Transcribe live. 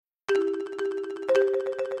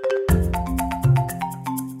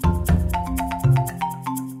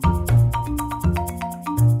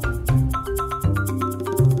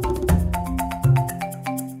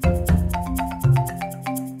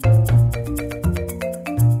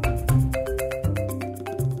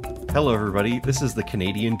Hello, everybody. This is the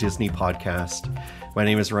Canadian Disney Podcast. My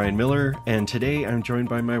name is Ryan Miller, and today I'm joined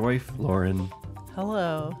by my wife, Lauren.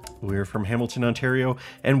 Hello. We're from Hamilton, Ontario,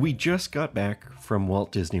 and we just got back from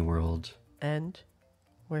Walt Disney World. And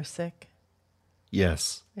we're sick.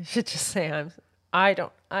 Yes. I should just say I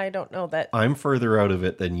don't know that. I'm further out of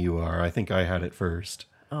it than you are. I think I had it first.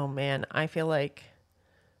 Oh man, I feel like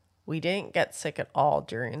we didn't get sick at all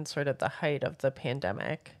during sort of the height of the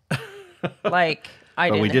pandemic. Like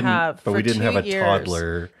we didn't have a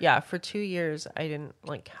toddler. Yeah, for 2 years I didn't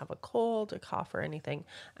like have a cold, a cough, or anything.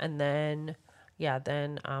 And then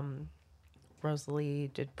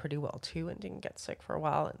Rosalie did pretty well too and didn't get sick for a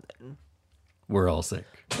while. And then we're all sick.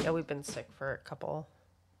 Yeah, we've been sick for a couple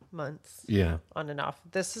months. Yeah, on and off.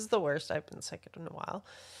 This is the worst I've been sick in a while.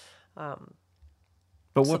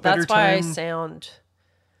 But what better that's why time? I sound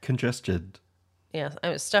congested. Yeah, I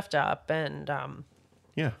was stuffed up and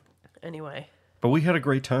yeah. Anyway. But we had a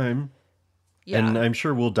great time. Yeah. And I'm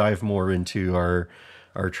sure we'll dive more into our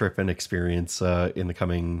trip and experience in the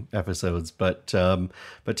coming episodes. But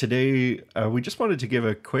today we just wanted to give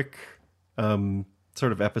a quick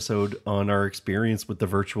sort of episode on our experience with the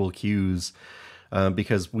virtual queues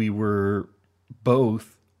because we were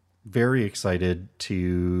both very excited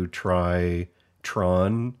to try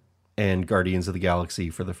Tron and Guardians of the Galaxy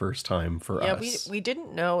for the first time for us. Yeah, we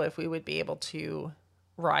didn't know if we would be able to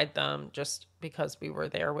ride them just because we were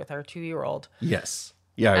there with our 2-year-old. Yes.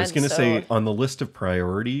 Yeah, I was going to say on the list of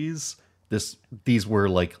priorities, these were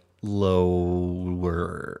like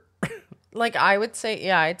lower. Like I'd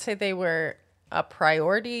say they were a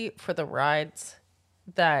priority for the rides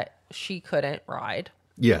that she couldn't ride.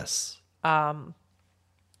 Yes. And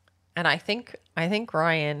I think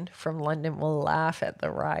Ryan from London will laugh at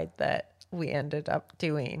the ride that we ended up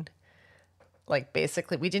doing. Like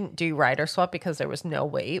basically we didn't do rider swap because there was no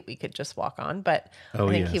wait. We could just walk on. But I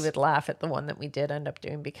think he would laugh at the one that we did end up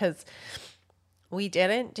doing because we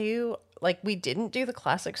didn't do the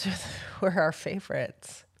classics were our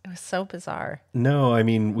favorites. It was so bizarre. No, I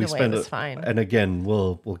mean we spent it was fine. And again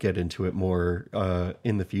we'll get into it more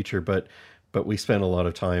in the future, but we spent a lot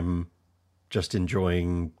of time just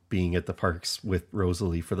enjoying being at the parks with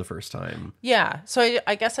Rosalie for the first time. Yeah. So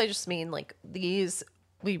I guess I just mean like these.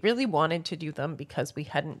 We really wanted to do them because we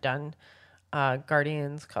hadn't done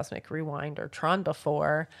Guardians, Cosmic Rewind, or Tron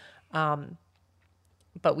before.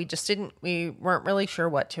 But we weren't really sure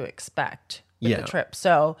what to expect with the trip.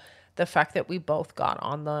 So the fact that we both got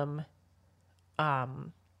on them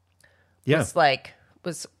was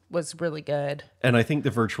really good. And I think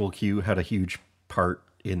the virtual queue had a huge part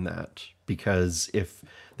in that because if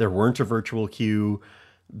there weren't a virtual queue,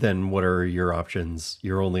 then what are your options?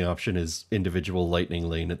 Your only option is individual lightning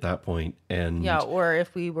lane at that point. And yeah, or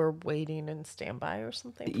if we were waiting in standby or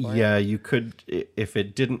something. You could, if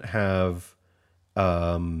it didn't have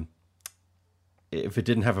a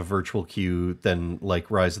virtual queue, then like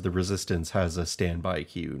Rise of the Resistance has a standby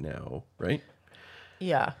queue now, right?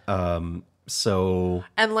 Yeah. So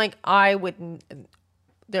and like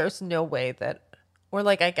there's no way that, or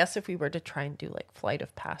like I guess if we were to try and do like Flight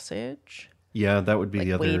of Passage. Yeah, that would be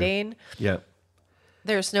the other waiting. Yeah.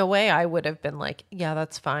 There's no way I would have been like, yeah,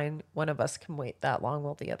 that's fine. One of us can wait that long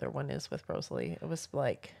while the other one is with Rosalie. It was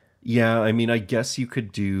like, yeah, I mean, I guess you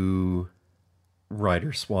could do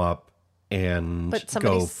rider swap and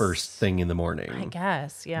go first thing in the morning. I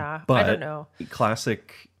guess, yeah. But I don't know.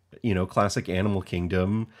 Classic Animal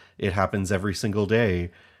Kingdom, it happens every single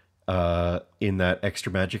day. In that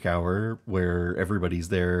extra magic hour where everybody's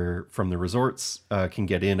there from the resorts can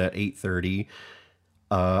get in at 8:30.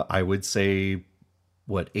 I would say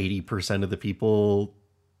 80% of the people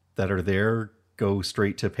that are there go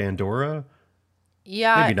straight to Pandora.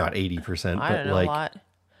 Yeah, maybe not 80%, but like a lot.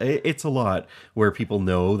 It's a lot where people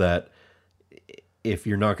know that if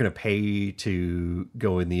you're not going to pay to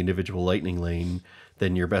go in the individual lightning lane,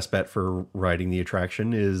 then your best bet for riding the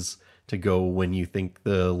attraction is to go when you think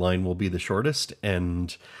the line will be the shortest,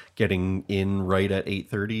 and getting in right at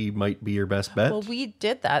 8:30 might be your best bet. Well, we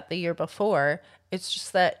did that the year before. It's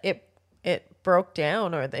just that it broke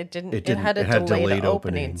down, or it had a delayed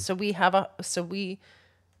opening. So it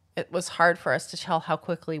was hard for us to tell how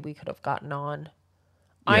quickly we could have gotten on.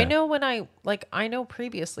 Yeah. I know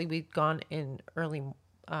previously we'd gone in early,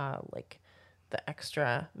 like the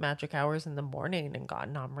extra magic hours in the morning and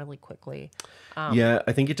gotten on really quickly. Yeah,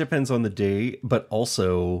 I think it depends on the day, but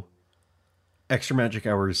also extra magic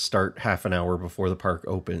hours start half an hour before the park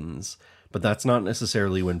opens, but that's not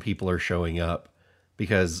necessarily when people are showing up,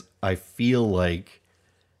 because I feel like,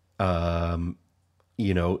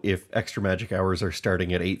 if extra magic hours are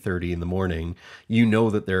starting at 8:30 in the morning,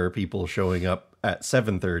 that there are people showing up at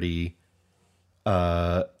 7:30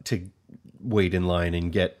 to wait in line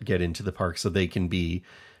and get into the park so they can be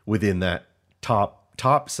within that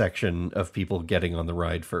top section of people getting on the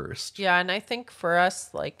ride first. Yeah, and I think for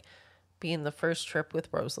us, like being the first trip with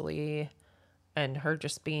Rosalie and her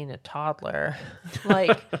just being a toddler,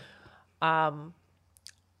 like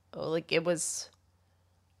like it was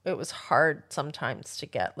hard sometimes to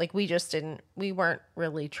get. Like we weren't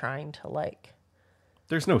really trying to like.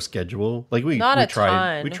 There's no schedule. Like we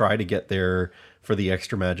try to get there for the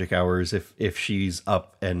extra magic hours if she's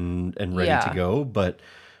up and ready to go, but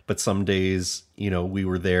some days, we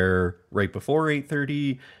were there right before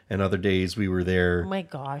 8:30, and other days we were there oh my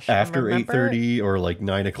gosh, after 8:30 or like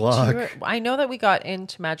 9:00. I know that we got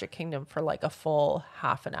into Magic Kingdom for like a full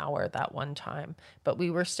half an hour that one time, but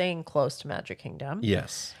we were staying close to Magic Kingdom.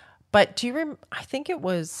 Yes. But do you remember? I think it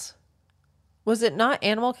was it not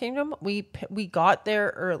Animal Kingdom? We got there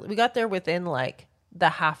early. We got there within like the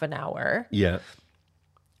half an hour. Yeah.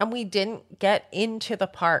 And we didn't get into the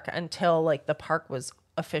park until like the park was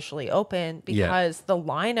officially open because the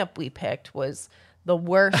lineup we picked was the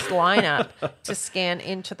worst lineup to scan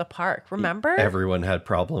into the park. Remember? Everyone had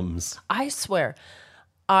problems. I swear.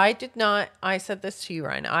 I said this to you,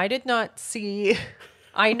 Ryan. I did not see,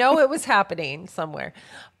 I know it was happening somewhere,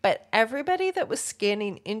 but everybody that was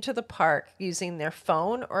scanning into the park using their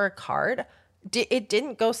phone or a card, it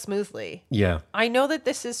didn't go smoothly. Yeah. I know that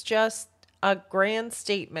this is just a grand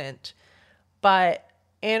statement, but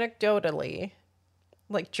anecdotally,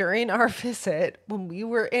 like during our visit, when we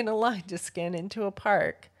were in a line to scan into a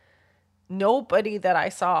park, nobody that I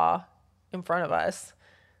saw in front of us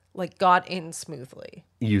like got in smoothly.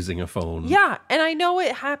 Using a phone. Yeah. And I know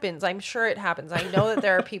it happens. I'm sure it happens. I know that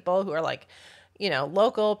there are people who are like,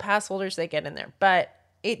 local pass holders, they get in there, but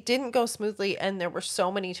it didn't go smoothly. And there were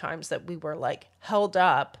so many times that we were like held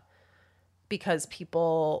up because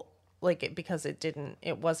people because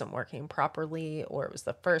it wasn't working properly, or it was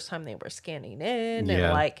the first time they were scanning in.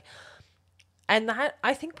 Yeah. And that,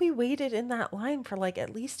 I think we waited in that line for like at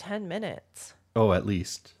least 10 minutes. Oh, at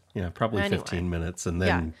least. Yeah, probably 15 minutes. And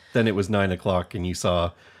then it was 9:00 and you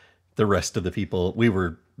saw the rest of the people. We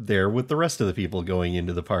were there with the rest of the people going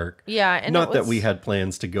into the park. Yeah. And not that we had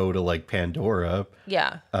plans to go to like Pandora.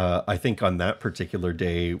 Yeah. I think on that particular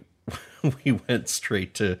day, we went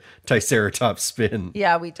straight to Triceratops Spin.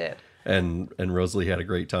 Yeah, we did. And Rosalie had a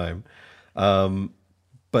great time.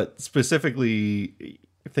 But specifically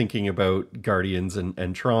thinking about Guardians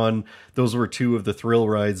and Tron, those were two of the thrill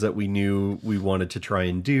rides that we knew we wanted to try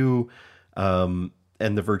and do. And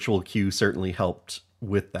the virtual queue certainly helped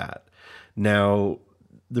with that. Now,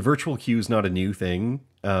 the virtual queue is not a new thing.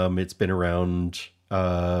 It's been around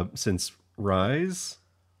since Rise.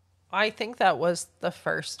 I think that was the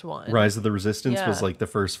first one. Rise of the Resistance was like the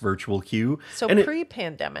first virtual queue. So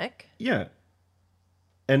pre-pandemic. Yeah.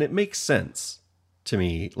 And it makes sense to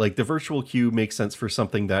me. Like the virtual queue makes sense for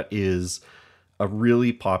something that is a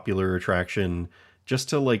really popular attraction, just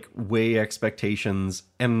to like weigh expectations.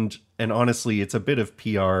 And honestly, it's a bit of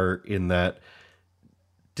PR in that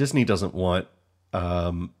Disney doesn't want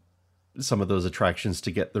some of those attractions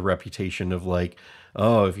to get the reputation of like,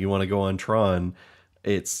 oh, if you want to go on Tron,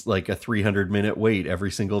 it's like a 300-minute wait every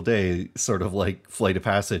single day, sort of like Flight of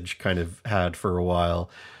Passage kind of had for a while.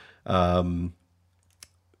 And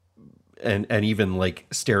even like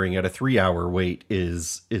staring at a 3-hour wait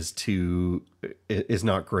is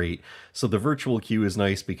not great. So the virtual queue is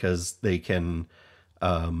nice because they can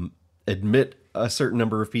admit a certain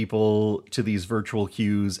number of people to these virtual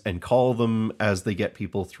queues and call them as they get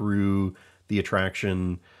people through the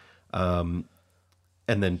attraction.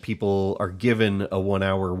 And then people are given a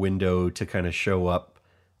 1-hour window to kind of show up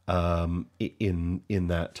in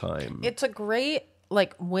that time. It's a great,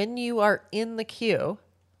 like when you are in the queue,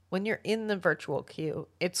 when you're in the virtual queue,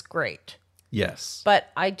 it's great. Yes. But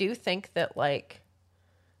I do think that like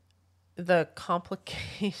the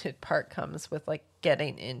complicated part comes with like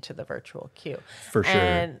getting into the virtual queue. For sure.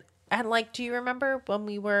 And like, do you remember when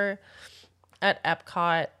we were at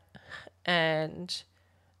Epcot and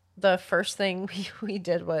the first thing we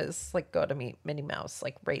did was like go to meet Minnie Mouse,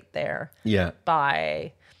 like right there. Yeah.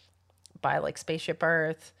 By like Spaceship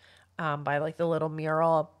Earth, by like the little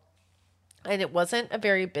mural. And it wasn't a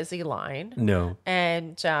very busy line. No.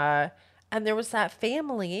 And there was that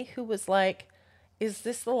family who was like, is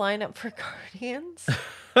this the lineup for Guardians?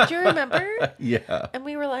 Do you remember? Yeah. And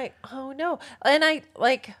we were like, oh no. And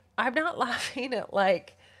I'm not laughing at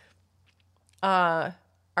like,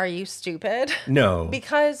 are you stupid? No.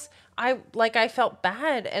 Because I felt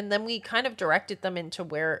bad, and then we kind of directed them into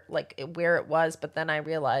where it was, but then I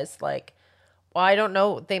realized like, well, I don't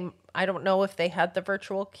know. I don't know if they had the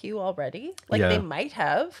virtual queue already. Like they might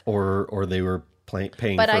have, or they were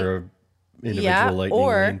paying but for a individual lightning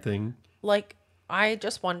lane thing. Like I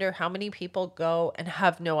just wonder how many people go and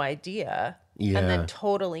have no idea and then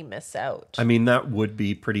totally miss out. I mean, that would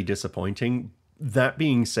be pretty disappointing. That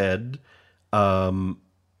being said, you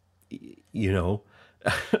know,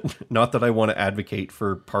 not that I want to advocate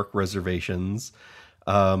for park reservations,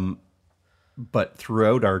 but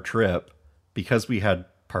throughout our trip, because we had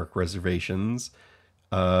park reservations,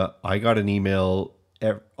 I got an email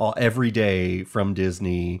every day from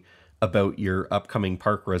Disney about your upcoming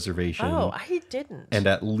park reservation. Oh, I didn't. And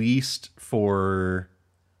at least for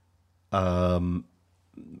the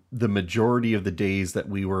majority of the days that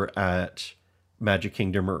we were at Magic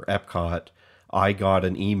Kingdom or Epcot, I got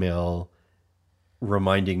an email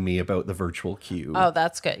reminding me about the virtual queue. Oh,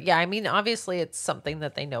 that's good. Yeah, I mean, obviously it's something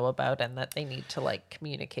that they know about and that they need to like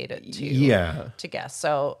communicate it to guests.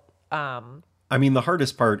 So, I mean, the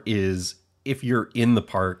hardest part is if you're in the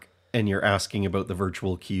park and you're asking about the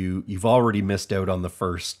virtual queue, you've already missed out on the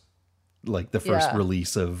first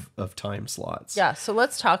release of time slots. Yeah, so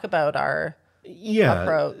let's talk about our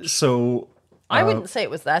approach. So I wouldn't say it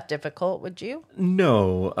was that difficult, would you?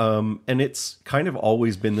 No. And it's kind of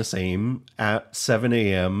always been the same at 7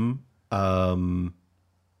 a.m. In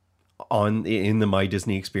the My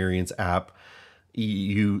Disney Experience app.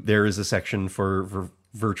 There is a section for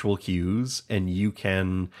virtual queues, and you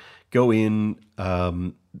can go in,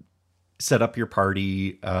 set up your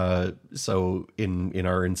party. So in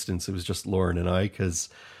our instance, it was just Lauren and I, because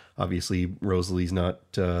obviously Rosalie's not.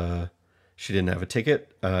 She didn't have a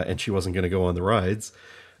ticket, and she wasn't going to go on the rides.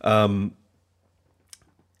 And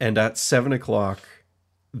at 7 o'clock,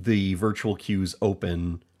 the virtual queues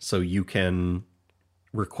open, so you can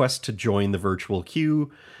request to join the virtual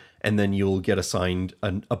queue, and then you'll get assigned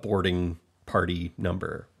a boarding party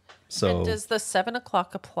number. So, and does the 7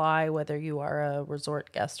 o'clock apply whether you are a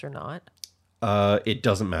resort guest or not? It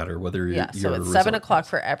doesn't matter whether you're so it's a 7 o'clock guest.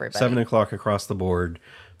 For everybody. 7 o'clock across the board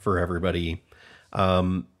for everybody.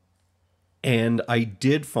 And I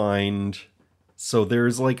did find, so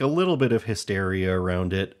there's like a little bit of hysteria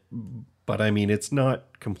around it, but I mean, it's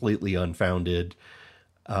not completely unfounded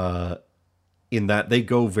in that they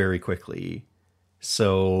go very quickly.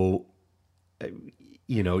 So,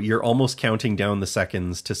 you know, you're almost counting down the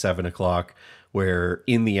seconds to 7 o'clock, where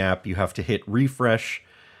in the app you have to hit refresh.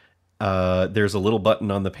 There's a little button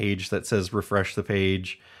on the page that says refresh the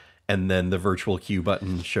page, and then the virtual queue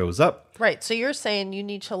button shows up. Right. So you're saying you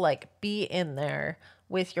need to like be in there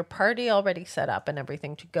with your party already set up and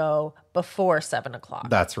everything to go before 7 o'clock.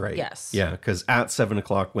 That's right. Yes. Yeah, because at 7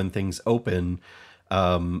 o'clock when things open,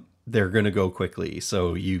 they're going to go quickly.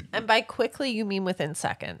 So and by quickly, you mean within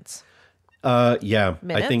seconds? Yeah.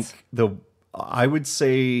 Minutes? I think I would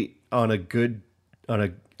say on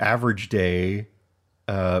an average day,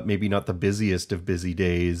 maybe not the busiest of busy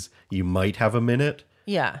days, you might have a minute.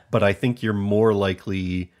 Yeah. But I think you're more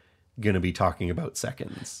likely going to be talking about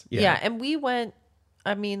seconds. Yeah. And we went,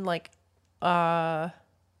 I mean, like, when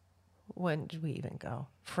did we even go?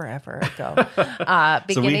 Forever ago.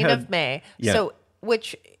 Beginning of May. Yeah. So,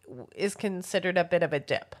 which is considered a bit of a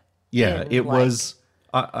dip. Yeah. It was,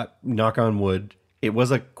 knock on wood, it was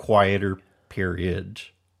a quieter period.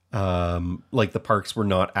 Like the parks were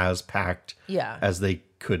not as packed as they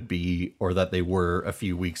could be, or that they were a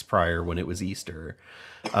few weeks prior when it was Easter.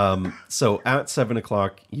 So at 7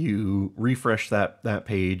 o'clock, you refresh that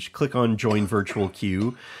page, click on join virtual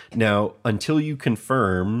queue. Now, until you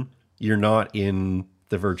confirm, you're not in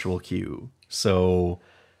the virtual queue. So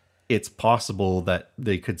it's possible that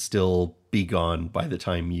they could still be gone by the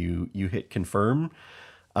time you hit confirm.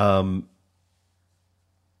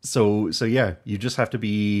 So yeah, you just have to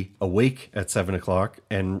be awake at 7 o'clock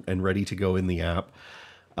and ready to go in the app.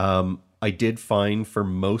 I did find for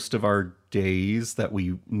most of our days that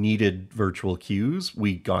we needed virtual queues,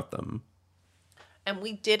 we got them. And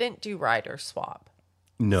we didn't do rider swap.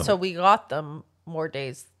 No. So we got them more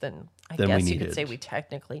days than I guess you could say we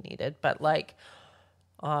technically needed. But like,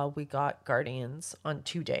 we got Guardians on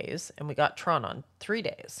 2 days and we got Tron on 3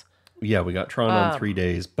 days. Yeah, we got Tron on 3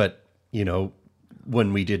 days. But, you know,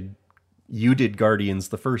 when you did Guardians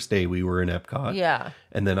the first day we were in Epcot. Yeah.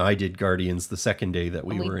 And then I did Guardians the second day that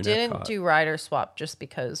we were in Epcot. We didn't do rider swap just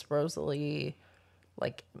because Rosalie,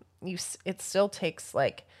 like, it still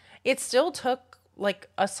took like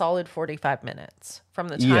a solid 45 minutes from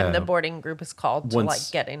the time the boarding group is called to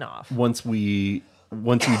like getting off. Once you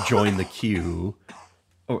join the queue,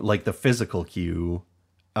 or like the physical queue,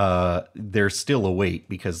 there's still a wait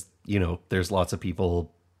because, you know, there's lots of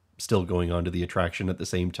people still going onto the attraction at the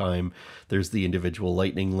same time. There's the individual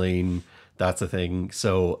lightning lane. That's a thing.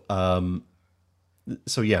 So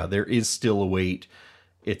yeah, there is still a wait.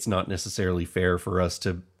 It's not necessarily fair for us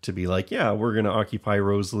to be like, yeah, we're going to occupy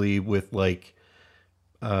Rosalie with like,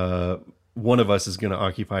 one of us is going to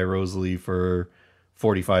occupy Rosalie for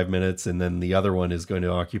 45 minutes and then the other one is going to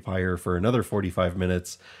occupy her for another 45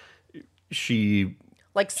 minutes. She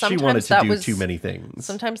wanted to do too many things.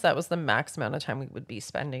 Sometimes that was the max amount of time we would be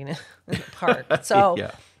spending in the park. So,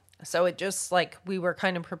 so it just like, we were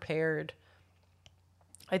kind of prepared.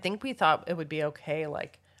 I think we thought it would be okay.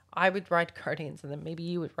 Like I would ride Guardians and then maybe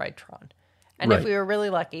you would ride Tron. And if we were really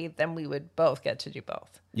lucky, then we would both get to do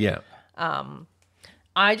both. Yeah.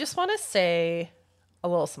 I just want to say a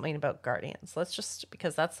little something about Guardians.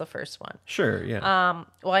 Because that's the first one. Sure, yeah.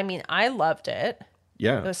 Well, I mean, I loved it.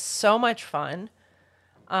 Yeah. It was so much fun.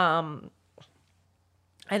 And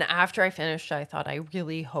after I finished, I thought, I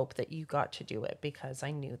really hope that you got to do it because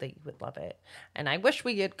I knew that you would love it. And I wish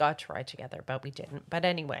we had got to ride together, but we didn't. But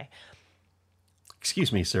anyway.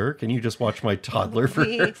 Excuse me, sir. Can you just watch my toddler for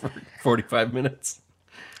 45 minutes?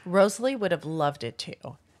 Rosalie would have loved it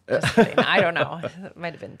too. Just kidding. I don't know. It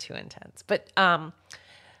might have been too intense. But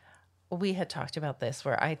we had talked about this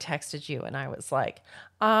where I texted you and I was like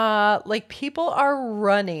people are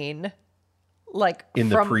running like in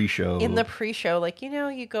the pre-show, like, you know,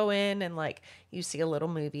 you go in and like you see a little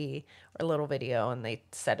movie or a little video and they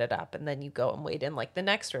set it up and then you go and wait in like the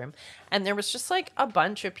next room. And there was just like a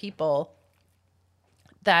bunch of people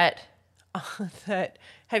that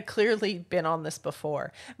had clearly been on this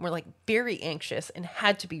before and were like very anxious and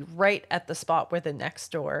had to be right at the spot where the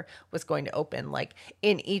next door was going to open, like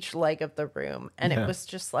in each leg of the room. And it was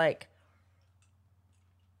just like,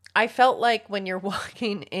 I felt like when you're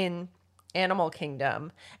walking in Animal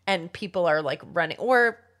Kingdom and people are like running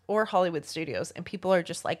or Hollywood Studios and people are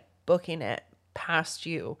just like booking it past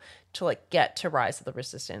you to like get to Rise of the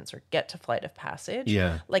Resistance or get to Flight of Passage.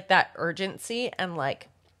 Yeah. Like that urgency and like,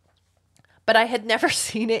 but I had never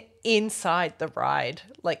seen it inside the ride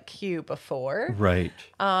like queue before. Right.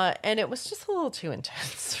 And it was just a little too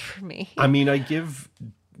intense for me. I mean, I give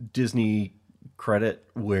Disney credit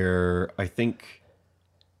where I think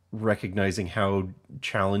recognizing how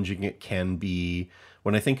challenging it can be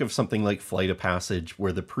when I think of something like Flight of Passage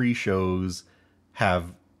where the pre-shows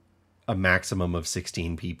have a maximum of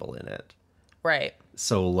 16 people in it. Right.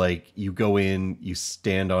 So like you go in, you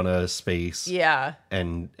stand on a space,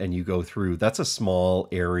 and you go through. That's a small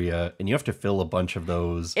area, and you have to fill a bunch of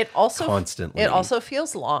those. Constantly. It also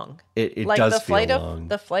feels long. It like does the feel long.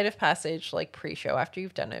 The Flight of Passage like pre-show after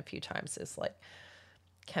you've done it a few times is like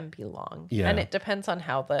can be long. Yeah, and it depends on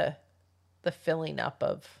how the filling up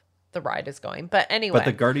of the ride is going. But anyway, but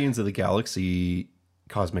the Guardians of the Galaxy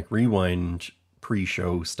Cosmic Rewind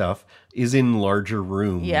pre-show stuff is in larger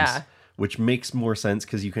rooms. Yeah. Which makes more sense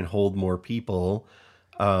because you can hold more people.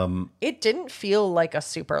 It didn't feel like a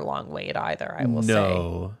super long wait either, I will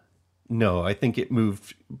say. No, I think it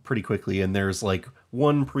moved pretty quickly. And there's like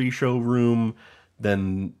one pre-show room,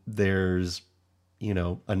 then there's, you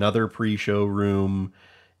know, another pre-show room,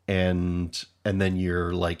 and then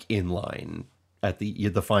you're like in line at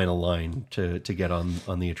the final line to get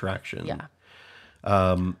on the attraction.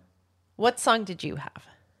 Yeah. What song did you have?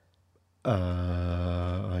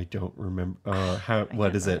 I don't remember.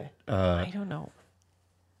 What is it? I don't know.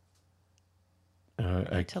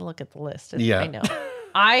 I need to look at the list. I know.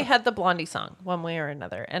 I had the Blondie song one way or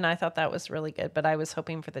another, and I thought that was really good, but I was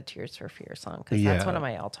hoping for the Tears for Fear song because that's one of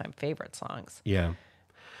my all-time favorite songs. Yeah.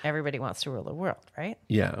 Everybody Wants to Rule the World, right?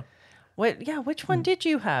 Yeah. Which one did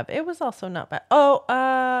you have? It was also not bad.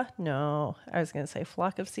 Oh, no. I was going to say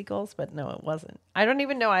Flock of Seagulls, but no, it wasn't. I don't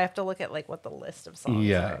even know. I have to look at like what the list of songs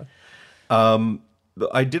are.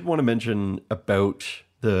 I did want to mention about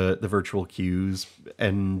the virtual queues,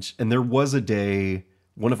 and there was a day,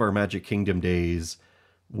 one of our Magic Kingdom days,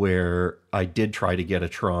 where I did try to get a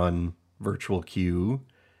Tron virtual queue,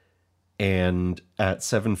 and at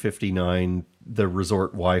 7:59 the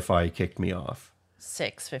resort Wi-Fi kicked me off.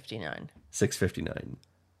 6:59.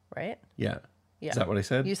 Right? Yeah. Is that what I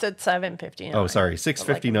said? You said 7:59. Oh, sorry.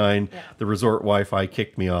 6:59. The resort Wi-Fi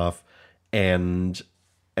kicked me off, and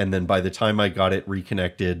then by the time I got it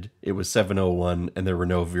reconnected, it was 7:01, and there were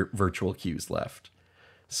no virtual queues left.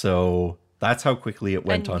 So that's how quickly it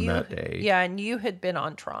went on that day. Yeah, and you had been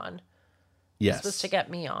on Tron. Yes. This was to get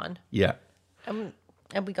me on. Yeah. And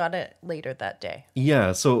we got it later that day.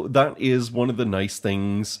 Yeah, so that is one of the nice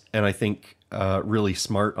things, and I think really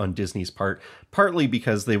smart on Disney's part, partly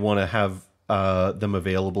because they want to have them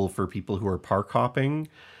available for people who are park hopping.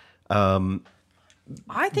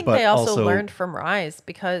 I think but they also also, learned from Rise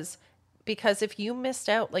because if you missed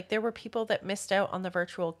out, like there were people that missed out on the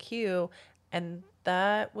virtual queue, and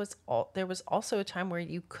that was all. There was also a time where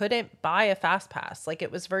you couldn't buy a fast pass, like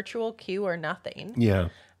it was virtual queue or nothing. yeah,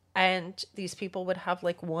 And these people would have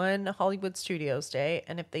like one Hollywood Studios day,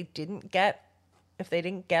 and if they didn't get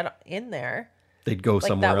in there, they'd go like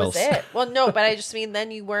somewhere that was else. it. Well, no, but I just mean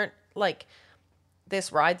then you weren't like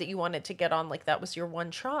this ride that you wanted to get on, like that was your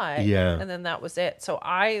one shot, Yeah. and then that was it. So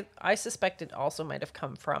I suspect it also might have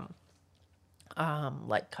come from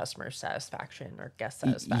like customer satisfaction or guest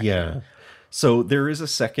satisfaction. Yeah. So there is a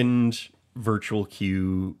second virtual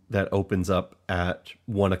queue that opens up at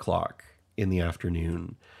 1 o'clock in the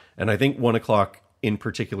afternoon. And I think 1 o'clock in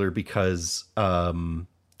particular because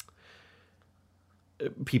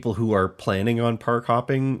people who are planning on park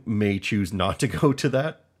hopping may choose not to go to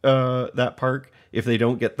that park if they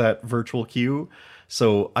don't get that virtual queue.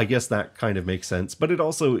 So I guess that kind of makes sense. But it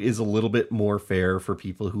also is a little bit more fair for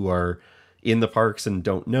people who are in the parks and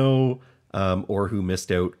don't know, or who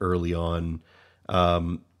missed out early on.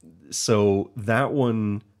 So that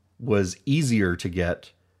one was easier to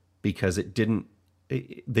get because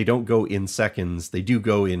they don't go in seconds. They do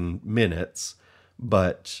go in minutes,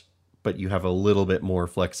 but you have a little bit more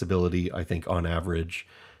flexibility, I think, on average,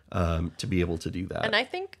 to be able to do that. And I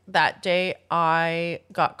think that day I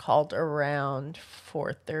got called around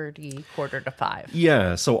 4:30, 4:45.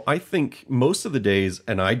 Yeah, so I think most of the days,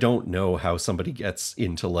 and I don't know how somebody gets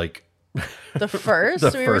into like The first?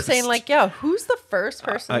 The we were saying first. like, yeah, who's the first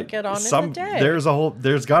person to get on in the day?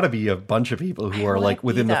 There's got to be a bunch of people who are wanna like be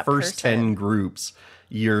within the that first person. 10 groups,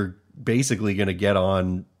 you're basically going to get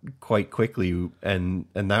on quite quickly, and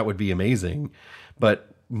that would be amazing.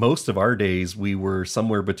 But most of our days we were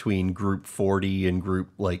somewhere between group 40 and group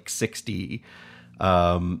like 60.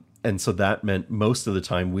 And so that meant most of the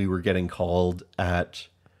time we were getting called at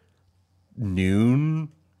noon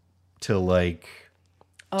to like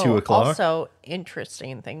 2 o'clock. Also,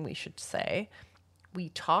 interesting thing we should say. We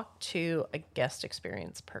talked to a guest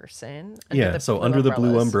experience person. Under the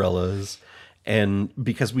blue umbrellas. And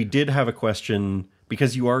because we did have a question,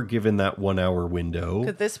 because you are given that 1 hour window.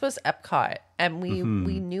 Because this was Epcot, and we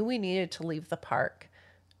knew we needed to leave the park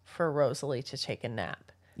for Rosalie to take a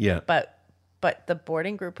nap. Yeah. But the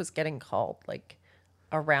boarding group was getting called like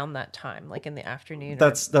around that time, like in the afternoon.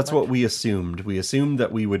 That's what we assumed. We assumed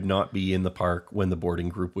that we would not be in the park when the boarding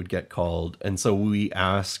group would get called. And so we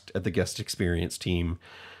asked at the guest experience team,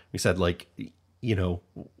 we said, like, you know,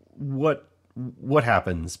 what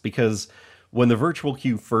happens? Because when the virtual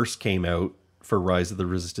queue first came out for Rise of the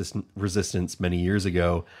Resistance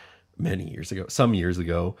some years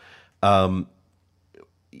ago,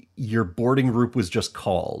 your boarding group was just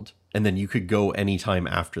called, and then you could go anytime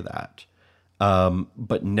after that.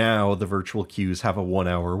 But now the virtual queues have a 1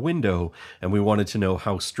 hour window, and we wanted to know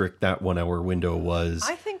how strict that 1 hour window was.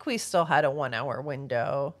 I think we still had a 1 hour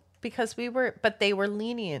window because but they were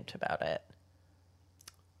lenient about it.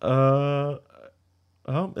 I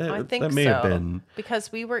think that may have been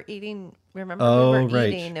because we were eating. Remember, we were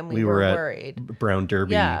eating and we were worried. Brown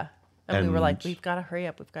Derby. Yeah. And we were like, we've got to hurry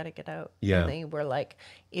up. We've got to get out. Yeah. And they were like,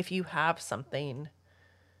 if you have something,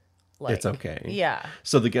 like, it's okay. Yeah.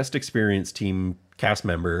 So the guest experience team cast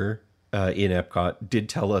member in Epcot did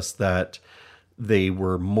tell us that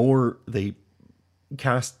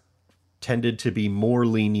cast tended to be more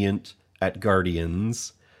lenient at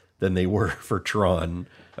Guardians than they were for Tron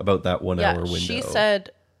about that 1 hour window. She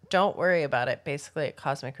said, don't worry about it. Basically at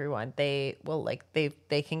Cosmic Rewind, they will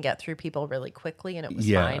they can get through people really quickly, and it was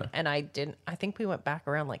fine. And I think we went back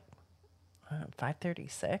around like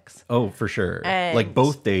 5:36. Oh, for sure. And, like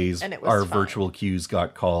both days, and it was our fine. virtual queues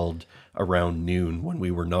got called around noon when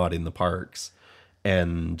we were not in the parks,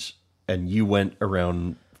 and you went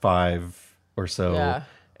around 5 or so, Yeah.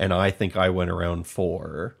 and I think I went around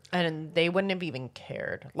 4. And they wouldn't have even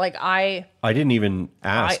cared. Like I didn't even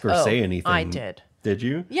ask or say anything. I did. Did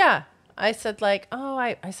you? Yeah. I said like,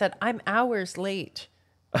 I said, I'm hours late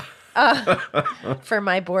for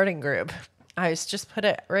my boarding group. I was just put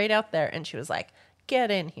it right out there. And she was like,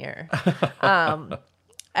 get in here.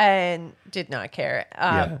 And did not care.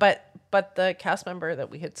 Yeah. But the cast member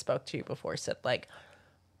that we had spoke to before said like,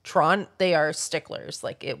 Tron, they are sticklers.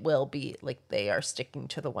 Like it will be like they are sticking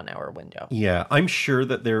to the 1 hour window. Yeah, I'm sure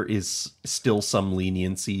that there is still some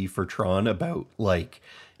leniency for Tron about like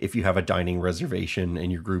if you have a dining reservation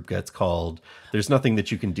and your group gets called, there's nothing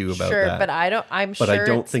that you can do about that. But I don't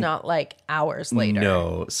it's not like hours later.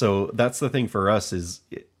 No. So that's the thing for us is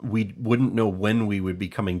we wouldn't know when we would be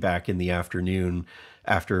coming back in the afternoon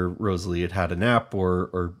after Rosalie had a nap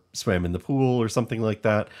or swam in the pool or something like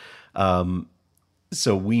that.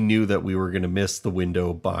 So we knew that we were going to miss the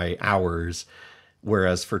window by hours.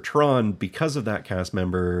 Whereas for Tron, because of that cast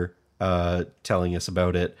member telling us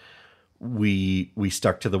about it, we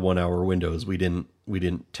stuck to the 1 hour windows. We didn't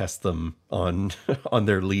test them on on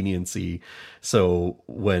their leniency. So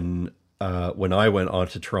when I went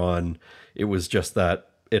onto Tron, it was just that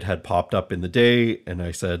it had popped up in the day, and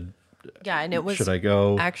I said, Yeah, and it was should I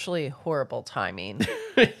go? actually horrible timing.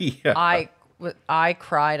 Yeah. I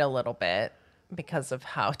cried a little bit because of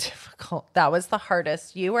how difficult that was. The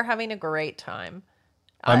hardest. You were having a great time.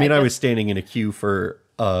 I mean, I was standing in a queue for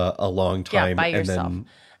a long time, by yourself. and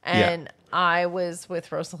then And I was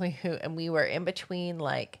with Rosalie, and we were in between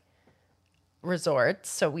like resorts,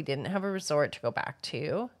 so we didn't have a resort to go back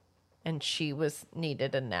to, and she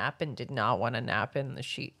needed a nap and did not want a nap in the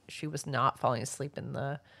she was not falling asleep in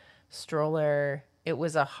the stroller. It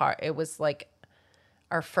was like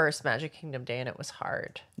our first Magic Kingdom day, and it was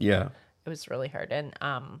hard. yeah, It was really hard. And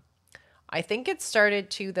I think it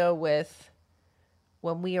started too though with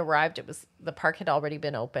when we arrived, the park had already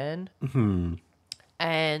been open. Mm-hmm.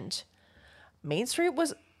 And Main Street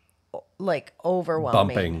was like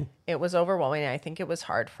overwhelming. Bumping. It was overwhelming. I think it was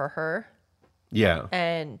hard for her. yeah.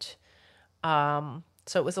 And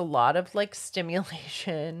so it was a lot of like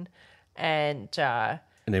stimulation and And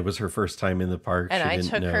it was her first time in the park. and She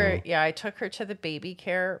didn't know. I took her to the baby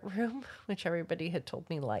care room, which everybody had told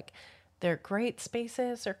me like they're great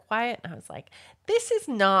spaces, they're quiet. And I was like, this is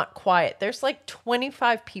not quiet. There's like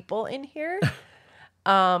 25 people in here.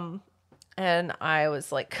 And I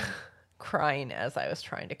was like crying as I was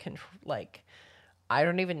trying to control, like, I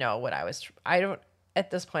don't even know what at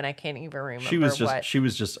this point, I can't even remember She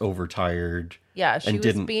was just overtired. Yeah, she and was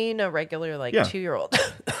didn't, being a regular like Yeah. 2-year-old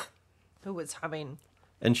who was having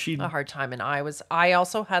and she a hard time. And I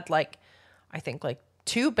also had like, I think like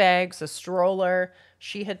 2 bags, a stroller.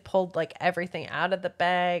 She had pulled like everything out of the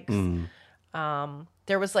bags.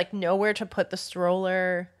 There was like nowhere to put the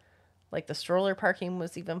stroller. Like the stroller parking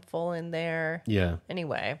was even full in there. yeah.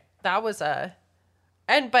 Anyway, that was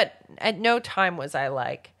but at no time was I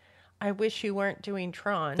like, I wish you weren't doing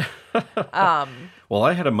Tron. Well,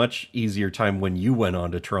 I had a much easier time when you went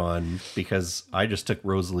on to Tron because I just took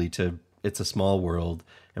Rosalie to It's a Small World,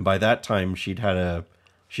 and by that time she'd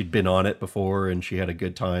been on it before and she had a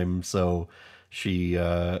good time. So she,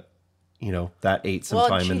 that ate some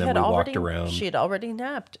time, and then we walked around. She had already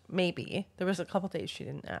napped. Maybe there was a couple days she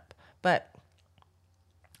didn't nap, but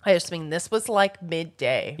I just mean this was like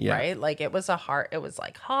midday, Yeah. right? Like it was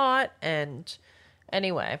like hot, and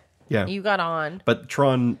anyway, Yeah. you got on. But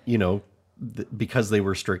Tron, because they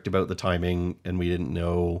were strict about the timing and we didn't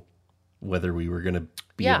know whether we were going to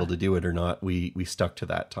be Yeah. able to do it or not, we stuck to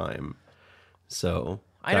that time. So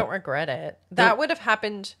I don't regret it. That would have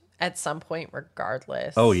happened at some point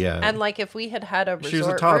regardless. Oh, yeah. And like if we had a resort She was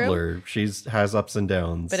a room, toddler. She's has ups and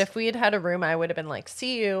downs. but if we had a room, I would have been like,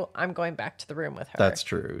 see you, I'm going back to the room with her. That's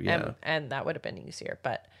true. Yeah. And that would have been easier.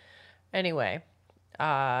 But anyway,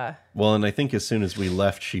 Well, and I think as soon as we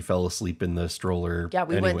left, she fell asleep in the stroller. yeah,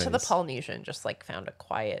 we went to the anyways. Polynesian, just like found a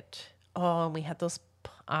quiet. Oh, and we had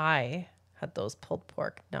I had those pulled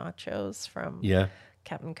pork nachos from Yeah.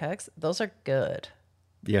 Captain Cook's. Those are good.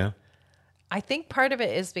 Yeah. I think part of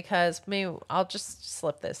it is because maybe I'll just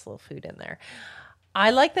slip this little food in there.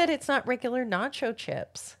 I like that it's not regular nacho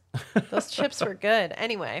chips. Those chips were good.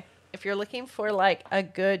 Anyway, if you're looking for like a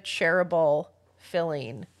good shareable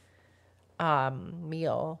filling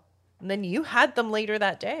meal, and then you had them later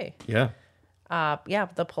that day. Yeah. Yeah,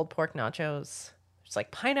 the pulled pork nachos. There's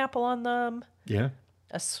like pineapple on them. Yeah.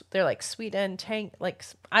 They're like sweet and like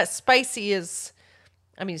spicy is.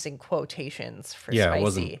 I'm using quotations for Yeah. spicy. It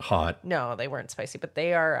wasn't hot. No, they weren't spicy, but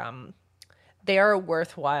they are a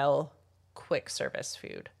worthwhile quick service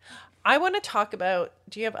food. I want to talk about,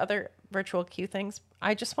 do you have other virtual queue things?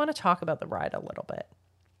 I just want to talk about the ride a little bit.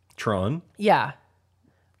 Tron. Yeah.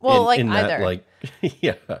 Well, That,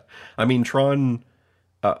 yeah. I mean, Tron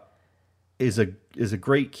is a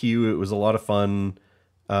great queue. It was a lot of fun.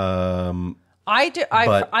 I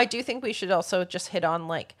do think we should also just hit on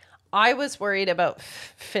like, I was worried about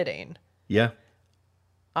fitting. Yeah.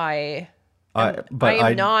 I But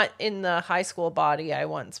am not in the high school body I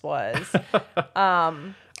once was.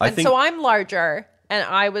 I think, so I'm larger, and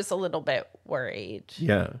I was a little bit worried.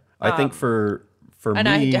 yeah. I think for And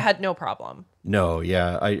me, I had no problem. no,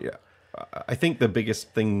 yeah. I think the biggest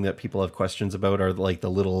thing that people have questions about are like the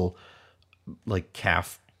little like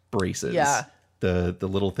calf braces. Yeah. The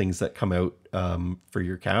little things that come out for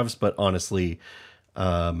your calves, but honestly,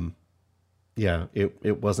 yeah,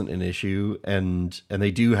 it wasn't an issue, and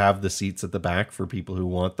they do have the seats at the back for people who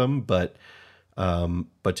want them, but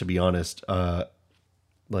to be honest,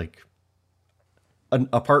 like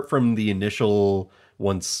apart from the initial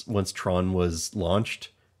once Tron was launched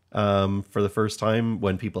for the first time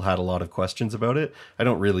when people had a lot of questions about it, I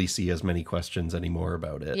don't really see as many questions anymore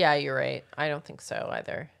about it. Yeah, you're right. I don't think so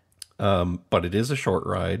either. But it is a short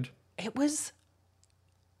ride.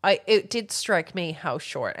 It did strike me how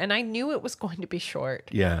short, and I knew it was going to be short.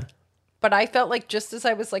 Yeah. But I felt like just as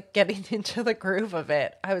I was like getting into the groove of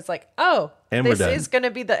it, I was like, oh, And this we're done. is going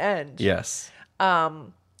to be the end. Yes.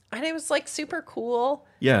 And it was like super cool.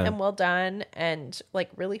 Yeah. And well done and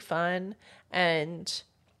like really fun. And,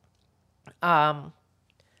 but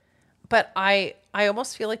I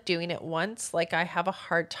almost feel like doing it once, like I have a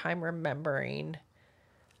hard time remembering,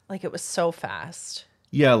 like it was so fast.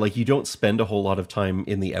 Yeah, like you don't spend a whole lot of time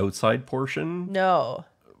in the outside portion. No.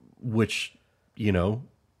 Which,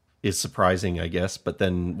 is surprising, I guess. But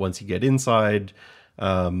then once you get inside,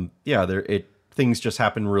 things just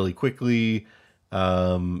happen really quickly.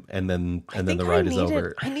 And then the ride is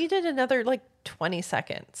over. I needed another like 20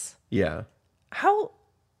 seconds. Yeah. How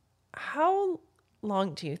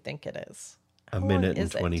long do you think it is? How a minute long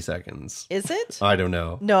and 20 seconds. Is it? I don't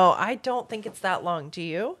know. No, I don't think it's that long. Do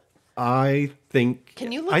you? I think.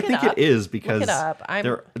 Can you look I it think up? it is because Look it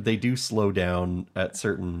up. they do slow down at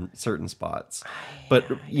certain spots. But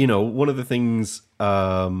one of the things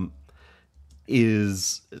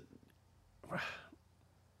is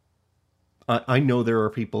I know there are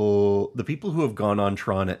the people who have gone on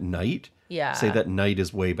Tron at night say that night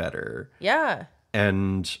is way better. Yeah.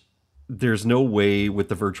 And there's no way with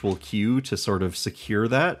the virtual queue to sort of secure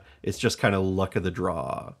that. It's just kind of luck of the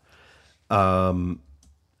draw.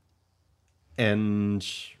 And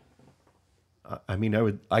I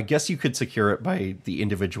mean, I guess you could secure it by the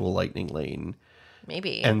individual lightning lane.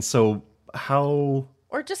 Maybe. And so how...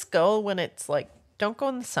 Or just go when it's like, don't go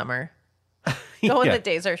in the summer. Go when the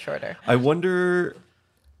days are shorter. I wonder...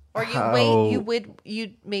 Or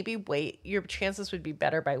you'd maybe wait. Your chances would be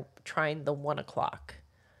better by trying the 1 o'clock.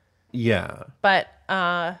 Yeah. But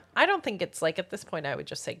I don't think it's like, at this point, I would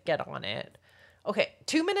just say get on it. Okay,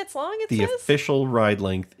 2 minutes long, it says? The official ride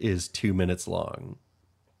length is 2 minutes long.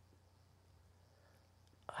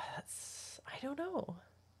 I don't know.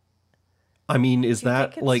 I mean, is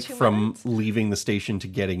that like from minutes? leaving the station to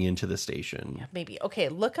getting into the station? Yeah, maybe. Okay,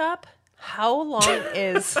 look up how long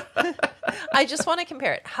is... I just want to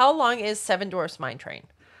compare it. How long is Seven Dwarfs Mine Train?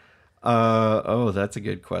 That's a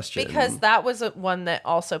good question. Because that was one that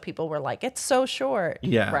also people were like, it's so short.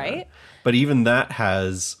 Yeah. Right? But even that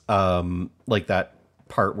has like that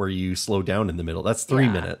part where you slow down in the middle. That's 3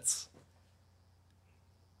 minutes.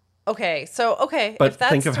 Okay. But if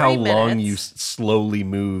that's think of how 3 minutes, long you slowly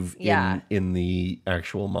move Yeah. in the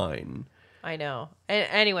actual mine. I know. And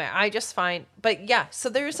anyway, I just find, but yeah, so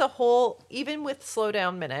there's a whole, even with slow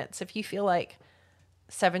down minutes, if you feel like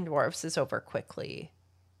Seven Dwarfs is over quickly,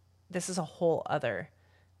 this is a whole other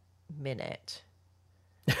minute.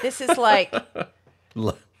 This is like,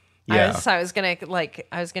 Yeah. I was gonna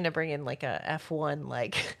bring in like a F1,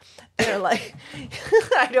 like they're like,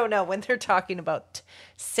 I don't know, when they're talking about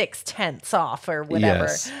 6/10 off or whatever,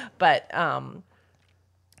 Yes. but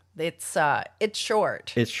it's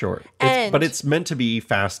short. It's short. And- but it's meant to be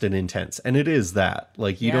fast and intense. And it is that.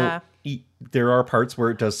 Like, there are parts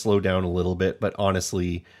where it does slow down a little bit, but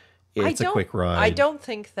honestly, it's a quick ride. I don't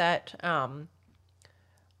think that,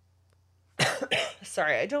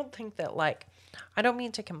 sorry, I don't think that, like, I don't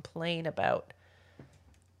mean to complain about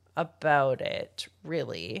it,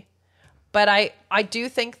 really. But I do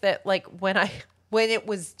think that, like, when it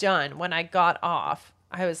was done, when I got off,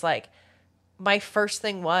 I was like, my first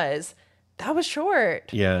thing was, that was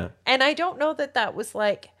short. Yeah. And I don't know that was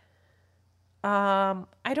like, I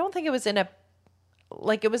don't think it was it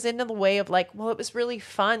was in the way of like, well, it was really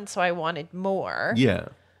fun, so I wanted more. Yeah.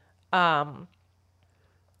 But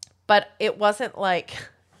it wasn't like,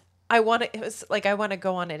 it was like, I want to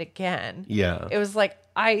go on it again. Yeah. It was like,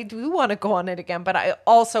 I do want to go on it again, but I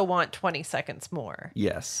also want 20 seconds more.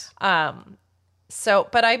 Yes. So,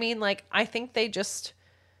 but I mean, like, I think they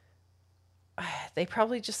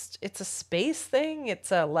probably just, it's a space thing.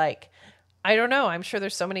 It's a, like, I don't know. I'm sure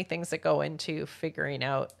there's so many things that go into figuring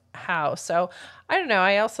out how. So I don't know.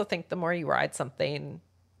 I also think the more you ride something,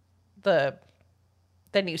 then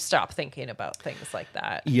you stop thinking about things like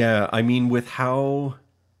that. Yeah. I mean, with how,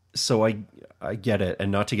 so I get it,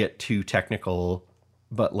 and not to get too technical,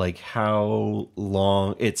 but like how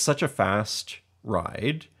long, it's such a fast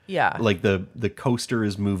ride. Yeah. Like the coaster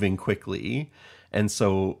is moving quickly. And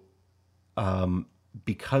so,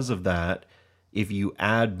 because of that, if you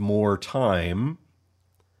add more time,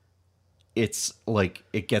 it's like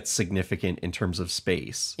it gets significant in terms of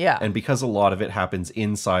space. Yeah. And because a lot of it happens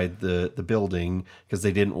inside the building, because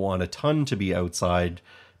they didn't want a ton to be outside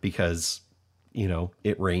because, you know,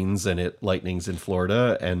 it rains and it lightnings in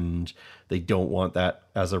Florida, and they don't want that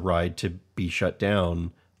as a ride to be shut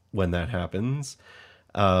down when that happens.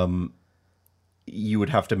 You would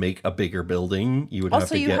have to make a bigger building. You would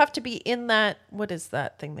Also, have to have to be in that. What is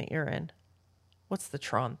that thing that you're in? What's the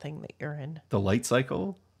Tron thing that you're in? the light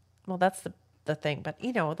cycle. Well, that's the thing, but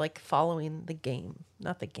you know, like following the game,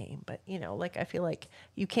 not the game, but you know, like I feel like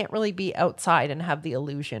you can't really be outside and have the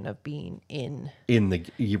illusion of being in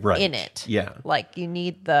Right. in it. Yeah. Like they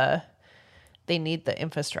need the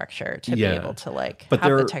infrastructure to be able to like But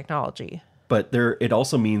have the technology. But it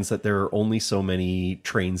also means that there are only so many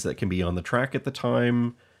trains that can be on the track at the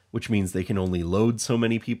time, which means they can only load so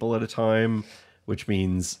many people at a time, which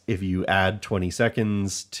means if you add 20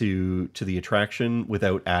 seconds to the attraction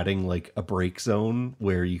without adding like a break zone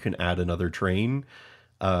where you can add another train,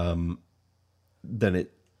 then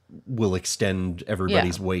it will extend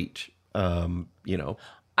everybody's wait, you know.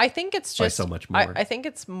 I think it's just so much more. I think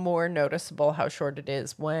it's more noticeable how short it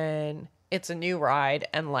is when it's a new ride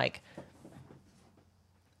and like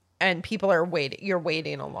and people are waiting. You're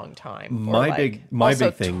waiting a long time. My big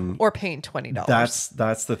thing, or paying $20.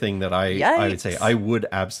 That's the thing that I would say. I would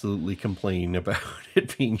absolutely complain about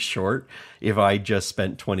it being short if I just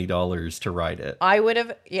spent $20 to ride it. I would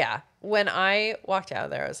have. Yeah, when I walked out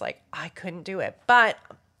of there, I was like, I couldn't do it. But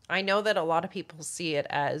I know that a lot of people see it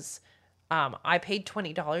as, I paid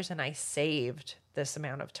 $20 and I saved this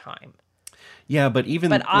amount of time. Yeah, but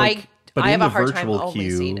even I have a hard time virtual only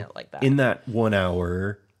queue, seeing it like that. in that 1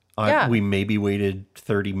 hour. We maybe waited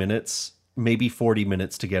 30 minutes, maybe 40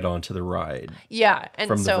 minutes to get onto the ride. Yeah. And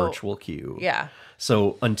from the virtual queue. Yeah.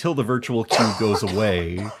 So until the virtual queue goes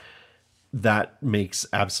away, that makes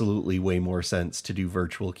absolutely way more sense to do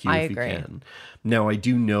virtual queue if you can. Now, I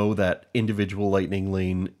do know that individual Lightning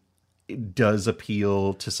Lane does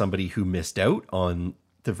appeal to somebody who missed out on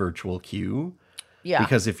the virtual queue. Yeah.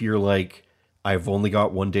 Because if you're like, I've only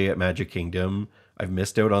got 1 day at Magic Kingdom, I've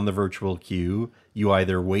missed out on the virtual queue. You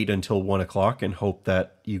either wait until 1 o'clock and hope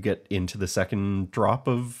that you get into the second drop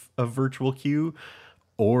of virtual queue,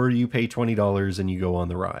 or you pay $20 and you go on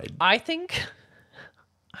the ride. I think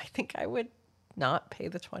I would not pay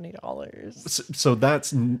the $20. So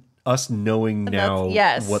that's us knowing now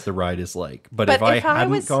what the ride is like. But if I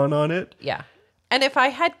hadn't gone on it. Yeah. And if I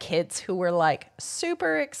had kids who were like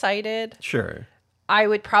super excited. Sure. I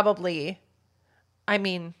would probably,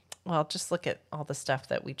 well, just look at all the stuff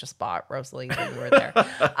that we just bought, Rosalie, when we were there.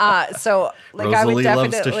 So, like, Rosalie I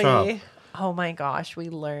would loves to shop. definitely. Oh my gosh, we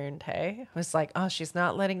learned. Hey, it was like, oh, she's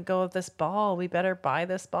not letting go of this ball. We better buy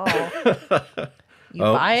this ball. You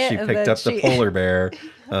buy it. She picked up the polar bear.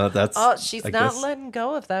 She's not letting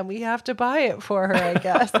go of them. We have to buy it for her. I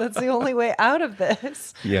guess that's the only way out of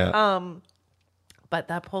this. Yeah. But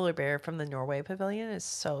that polar bear from the Norway Pavilion is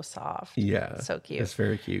so soft. Yeah. So cute. It's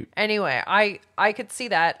very cute. Anyway, I could see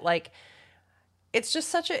that. Like, it's just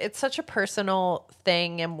such a personal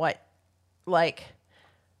thing, and what, like,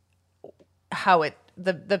 how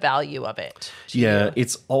the value of it. Yeah.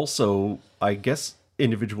 It's also, I guess,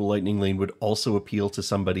 individual Lightning Lane would also appeal to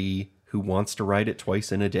somebody who wants to ride it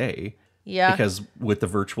twice in a day. Yeah. Because with the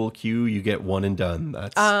virtual queue, you get one and done.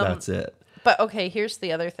 That's it. But okay, here's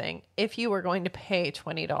the other thing. If you were going to pay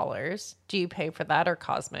 $20, do you pay for that or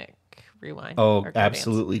Cosmic Rewind? Oh,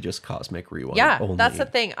 absolutely, just Cosmic Rewind. Yeah, only. that's the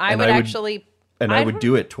thing. I would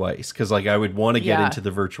do it twice because, like, I would want to get into the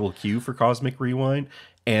virtual queue for Cosmic Rewind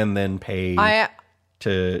and then pay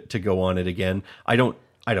to go on it again. I don't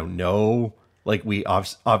know. Like, we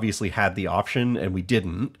obviously had the option and we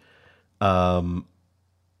didn't to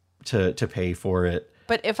pay for it.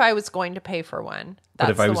 But if I was going to pay for one,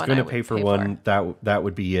 that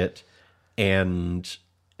would be it, and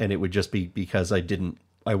it would just be because I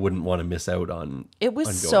wouldn't want to miss out on. It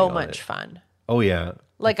was so much fun. Oh yeah,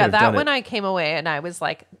 like that when I came away and I was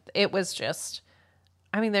like, it was just,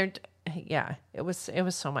 it was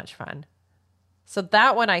so much fun. So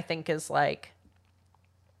that one I think is like,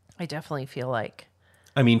 I definitely feel like.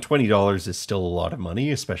 $20 is still a lot of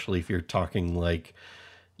money, especially if you're talking like,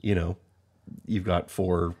 you know, you've got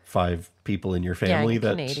 4 or 5 people in your family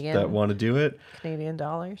that want to do it. Canadian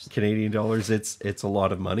dollars, it's a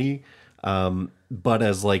lot of money. But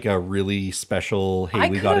as like a really special, hey,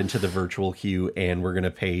 we got into the virtual queue and we're going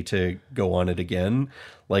to pay to go on it again.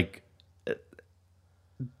 Like,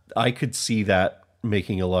 I could see that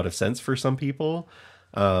making a lot of sense for some people.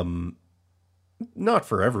 Not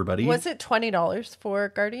for everybody. Was it $20 for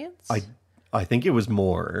Guardians? I think it was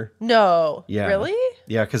more. No. Yeah. Really?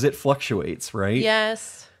 Yeah, because it fluctuates, right?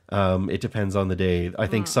 Yes. It depends on the day. I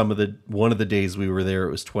think one of the days we were there,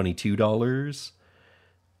 it was $22.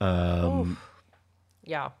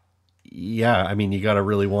 Yeah. Yeah, I mean, you got to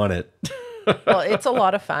really want it. Well, it's a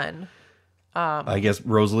lot of fun. I guess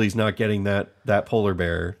Rosalie's not getting that polar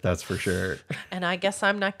bear, that's for sure. And I guess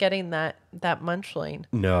I'm not getting that munchling.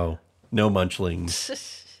 No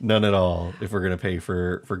munchlings. None at all if we're going to pay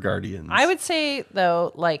for Guardians. I would say,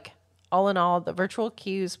 though, like, all in all, the virtual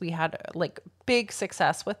queues, we had, like, big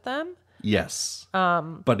success with them. Yes.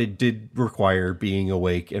 But it did require being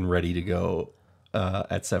awake and ready to go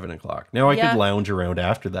at 7:00. Now I could lounge around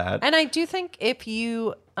after that. And I do think if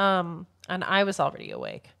you, and I was already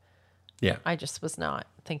awake. Yeah. I just was not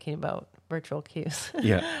thinking about virtual queues.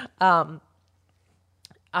 Yeah.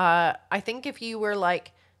 I think if you were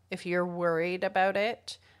like, if you're worried about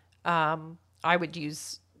it, I would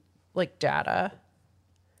use like data.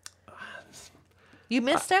 You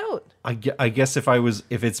missed out. I guess if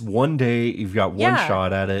it's one day, you've got one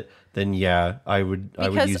shot at it, then yeah, I would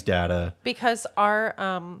use data. Because our,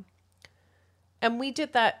 and we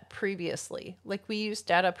did that previously. Like we used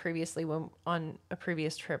data previously on a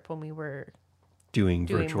previous trip when we were doing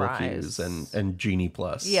virtual Rise. queues and Genie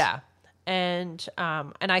Plus. Yeah. And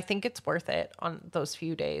I think it's worth it on those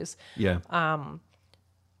few days. Yeah.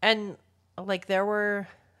 And like there were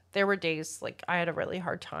days like I had a really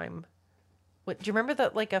hard time. Do you remember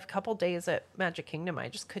that like a couple days at Magic Kingdom I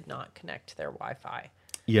just could not connect to their Wi-Fi?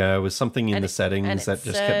 Yeah, it was something in the settings that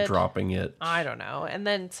just kept dropping it. I don't know. And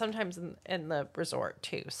then sometimes in the resort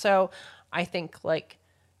too. So I think like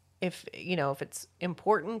if it's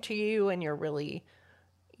important to you and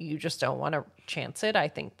you just don't want to chance it, I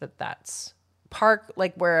think that's park,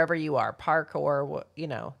 like wherever you are, park or,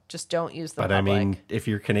 just don't use the public. I mean, if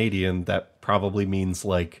you're Canadian, that probably means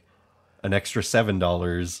like an extra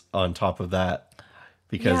 $7 on top of that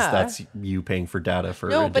because that's you paying for data for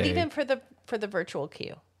a day. No, but even for the virtual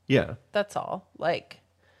queue. Yeah. That's all. Like,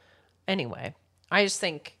 anyway, I just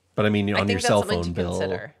think. But I mean, on your cell phone bill.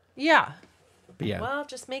 Consider. Yeah. Yeah. Well,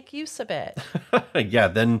 just make use of it. Yeah,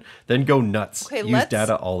 then go nuts. Okay, use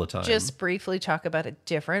data all the time. Just briefly talk about a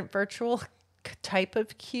different virtual type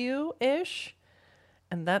of queue-ish,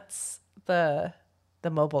 and that's the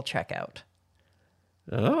mobile checkout.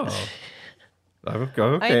 Oh. Okay.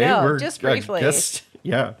 I know, just briefly.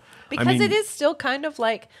 Yeah. Because it is still kind of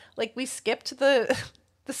like we skipped the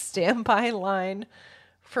standby line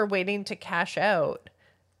for waiting to cash out.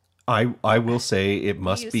 I will say it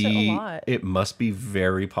must be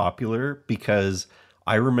very popular because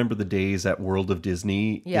I remember the days at World of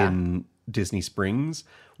Disney in Disney Springs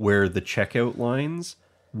where the checkout lines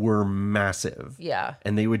were massive. Yeah.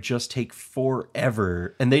 And they would just take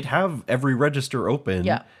forever and they'd have every register open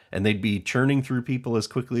and they'd be churning through people as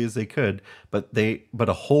quickly as they could, but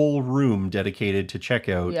a whole room dedicated to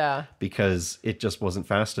checkout because it just wasn't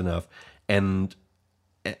fast enough. And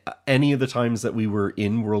any of the times that we were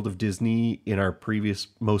in World of Disney in our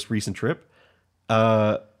most recent trip,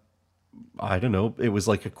 I don't know, it was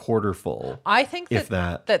like a quarter full. I think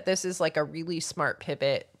that this is like a really smart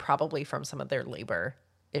pivot, probably from some of their labor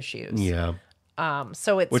issues. Yeah.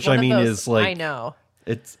 So it's which one I mean of those, is like I know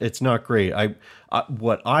it's not great.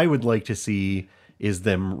 What I would like to see is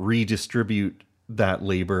them redistribute that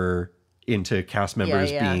labor into cast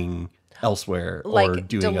members being elsewhere like or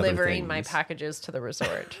doing delivering other things. my packages to the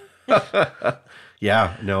resort.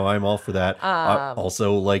 Yeah, no, I'm all for that.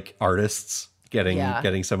 Also, like artists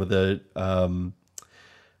getting some of the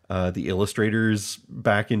illustrators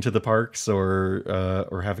back into the parks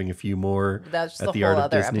or having a few more. That's at the whole whole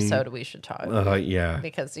other Disney. episode we should talk about. Yeah,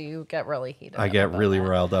 because you get really heated. I get really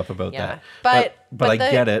riled up about that. But I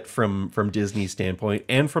get it from Disney's standpoint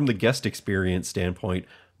and from the guest experience standpoint.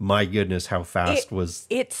 My goodness, how fast was...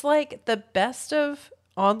 It's like the best of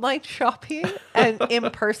online shopping and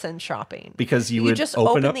in-person shopping. Because you would just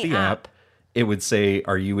open up the app. It would say,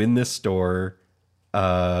 are you in this store?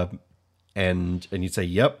 And you'd say,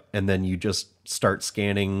 yep. And then you just start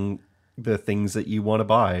scanning the things that you want to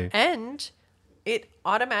buy. And it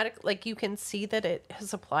automatically, like you can see that it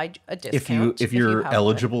has applied a discount. If you're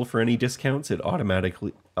eligible for any discounts, it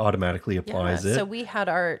automatically applies it. So we had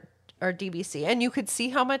our DBC and you could see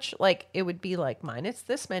how much, like it would be like minus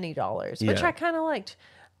this many dollars, which I kind of liked.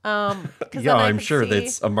 I'm sure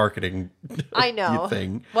that's a marketing I know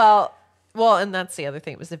thing. Well, and that's the other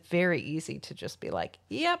thing. It was very easy to just be like,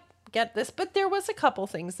 yep, get this. But there was a couple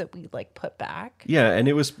things that we like put back. Yeah, and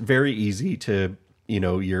it was very easy to,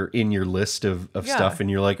 you're in your list of stuff and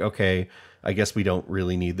you're like, okay, I guess we don't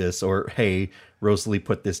really need this, or hey, Rosalie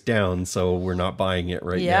put this down, so we're not buying it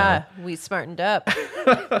right now. Yeah, we smartened up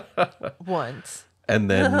once. And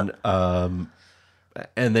then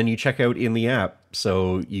you check out in the app,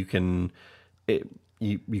 so you can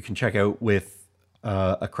check out with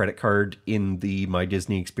a credit card in the My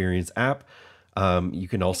Disney Experience app. You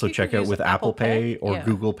can also check out with Apple Pay or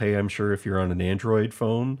Google Pay, I'm sure, if you're on an Android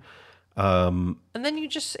phone. And then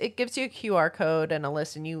it gives you a QR code and a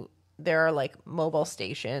list, and there are like mobile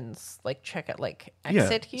stations, like check it, like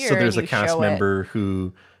exit here. So there's a cast member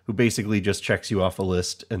who basically just checks you off a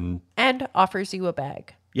list and offers you a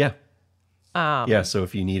bag. Yeah. So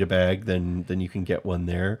if you need a bag, then you can get one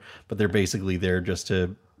there. But they're basically there just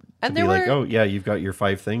to be like, oh yeah, you've got your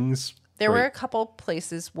 5 things. There were a couple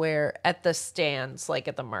places where at the stands, like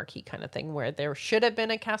at the marquee kind of thing, where there should have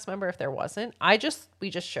been a cast member if there wasn't. I just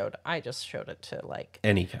showed it to like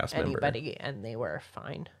any cast member, anybody, and they were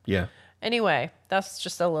fine. Yeah. Anyway, that's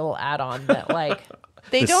just a little add-on that like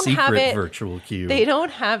they don't secret have it virtual queue. They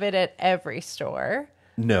don't have it at every store.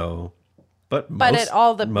 No. But at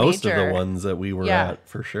all the most major, of the ones that we were at,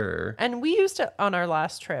 for sure. And we used it on our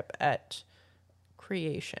last trip at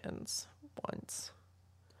Creations once.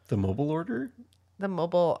 The mobile order? The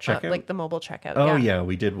mobile checkout? Like the mobile checkout. Oh, yeah,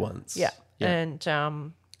 we did once. Yeah. And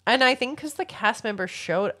I think because the cast members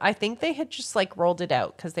showed, I think they had just like rolled it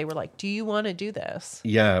out because they were like, do you want to do this?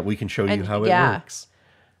 Yeah, we can show you how it works.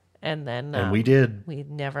 And then we did. We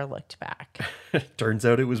never looked back. Turns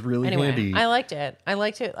out it was really handy. I liked it. I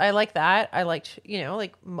like that. I liked,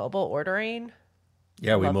 like mobile ordering.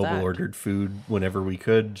 Yeah, we mobile ordered food whenever we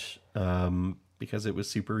could because it was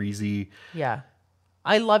super easy. Yeah.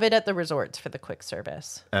 I love it at the resorts for the quick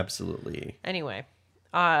service. Absolutely. Anyway,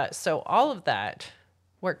 so all of that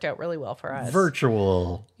worked out really well for us.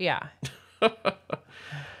 Virtual. Yeah.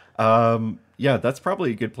 Yeah, that's probably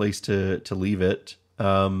a good place to leave it.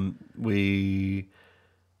 We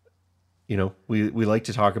like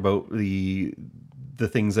to talk about the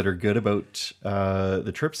things that are good about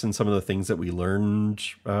the trips and some of the things that we learned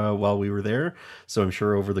while we were there. So I'm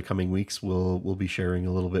sure over the coming weeks we'll be sharing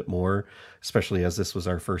a little bit more, especially as this was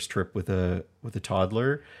our first trip with a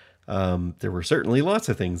toddler. There were certainly lots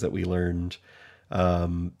of things that we learned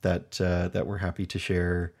that we're happy to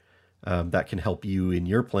share that can help you in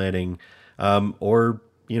your planning, or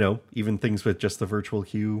even things with just the virtual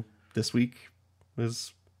queue this week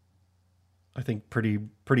was, I think,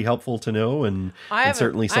 pretty helpful to know, and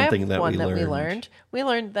certainly something that we learned. We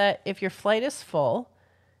learned that if your flight is full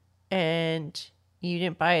and you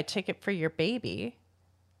didn't buy a ticket for your baby,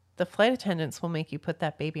 the flight attendants will make you put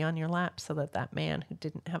that baby on your lap so that man who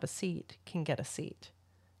didn't have a seat can get a seat.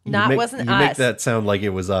 Wasn't us. You make that sound like it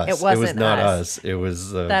was us. It was not us. It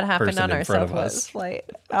was that happened on our Southwest flight.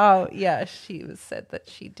 Oh yeah, she said that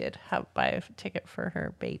she did buy a ticket for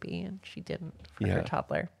her baby and she didn't for her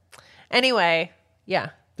toddler. Anyway,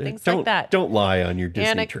 things like that. Don't lie on your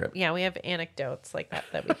Disney trip. Yeah, we have anecdotes like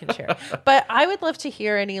that we can share. But I would love to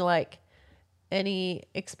hear any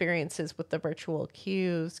experiences with the virtual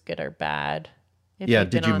queues, good or bad.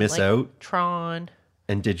 Did you miss out? Tron.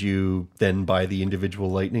 And did you then buy the individual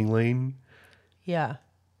lightning lane? Yeah.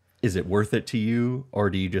 Is it worth it to you? Or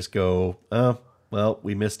do you just go, oh, well,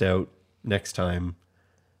 we missed out, next time?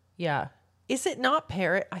 Yeah. Is it not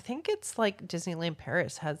Paris? I think it's like Disneyland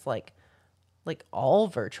Paris has like all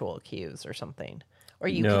virtual queues or something. Or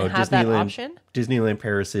you can have that option? Disneyland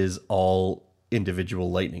Paris is all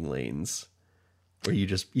individual lightning lanes. Where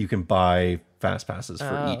you can buy fast passes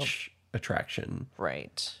for each attraction.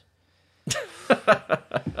 Right.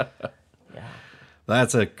 Yeah.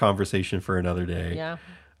 That's a conversation for another day. Yeah.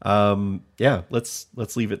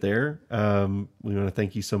 Let's leave it there. We want to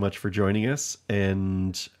thank you so much for joining us.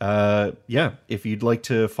 And if you'd like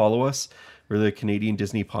to follow us, we're the Canadian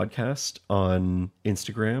Disney Podcast on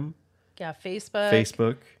Instagram. Yeah,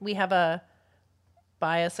 Facebook. We have a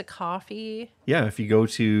buy us a coffee. Yeah, if you go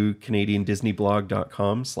to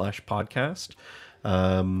canadiandisneyblog.com/podcast,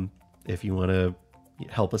 if you want to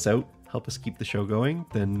help us out, help us keep the show going,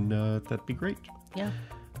 then that'd be great. Yeah.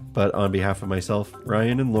 But on behalf of myself,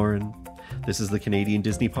 Ryan, and Lauren, this is the Canadian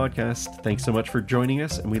Disney Podcast. Thanks so much for joining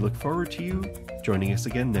us, and we look forward to you joining us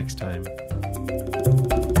again next time.